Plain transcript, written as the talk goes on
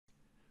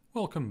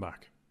Welcome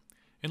back.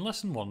 In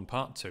Lesson 1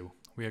 Part 2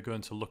 we are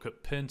going to look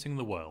at painting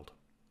the world.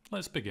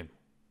 Let's begin.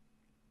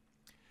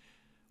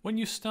 When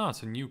you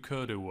start a new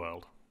Kodu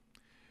world,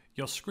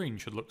 your screen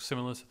should look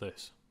similar to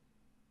this.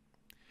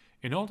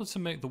 In order to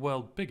make the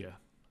world bigger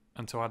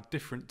and to add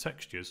different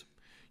textures,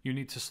 you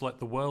need to select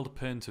the World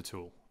Painter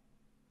tool.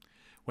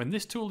 When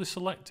this tool is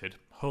selected,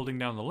 holding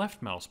down the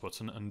left mouse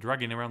button and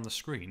dragging around the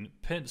screen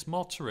paints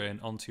more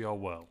terrain onto your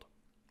world.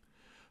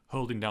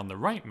 Holding down the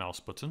right mouse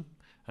button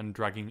and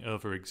dragging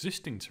over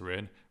existing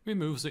terrain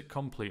removes it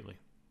completely.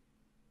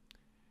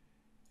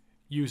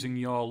 Using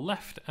your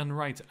left and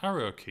right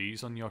arrow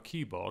keys on your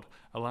keyboard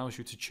allows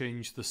you to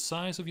change the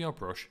size of your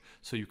brush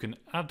so you can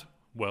add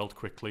world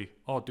quickly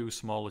or do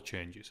smaller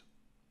changes.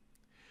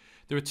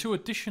 There are two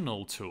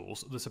additional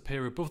tools that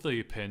appear above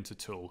the Painter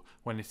tool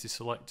when it is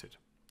selected.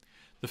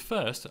 The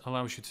first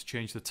allows you to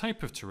change the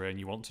type of terrain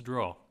you want to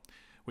draw,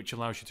 which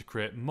allows you to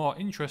create more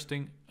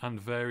interesting and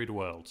varied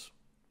worlds.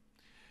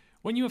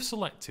 When you have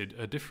selected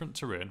a different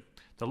terrain,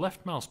 the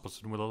left mouse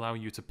button will allow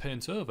you to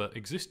paint over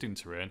existing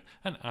terrain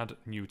and add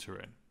new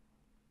terrain.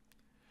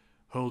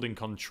 Holding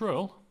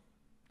Ctrl,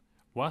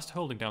 whilst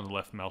holding down the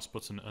left mouse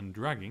button and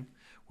dragging,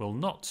 will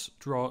not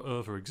draw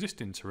over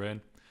existing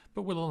terrain,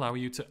 but will allow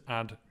you to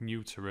add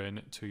new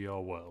terrain to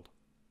your world.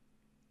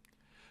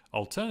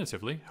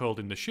 Alternatively,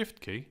 holding the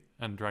Shift key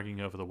and dragging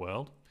over the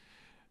world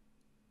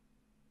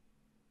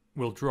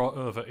will draw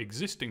over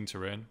existing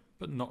terrain,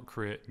 but not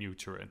create new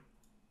terrain.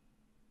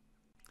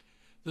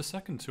 The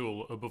second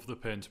tool above the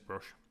painter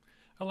brush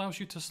allows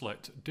you to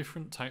select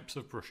different types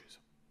of brushes.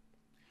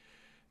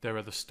 There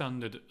are the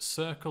standard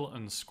circle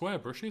and square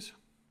brushes.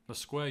 The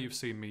square you've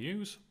seen me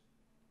use,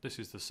 this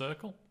is the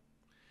circle.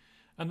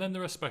 And then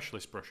there are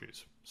specialist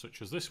brushes,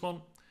 such as this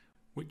one,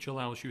 which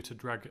allows you to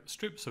drag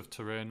strips of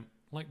terrain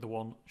like the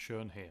one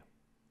shown here.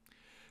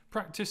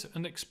 Practice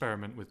and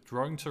experiment with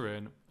drawing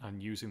terrain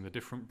and using the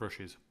different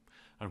brushes,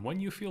 and when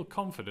you feel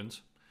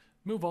confident,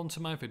 move on to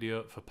my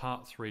video for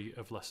part 3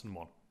 of lesson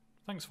 1.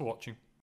 Thanks for watching.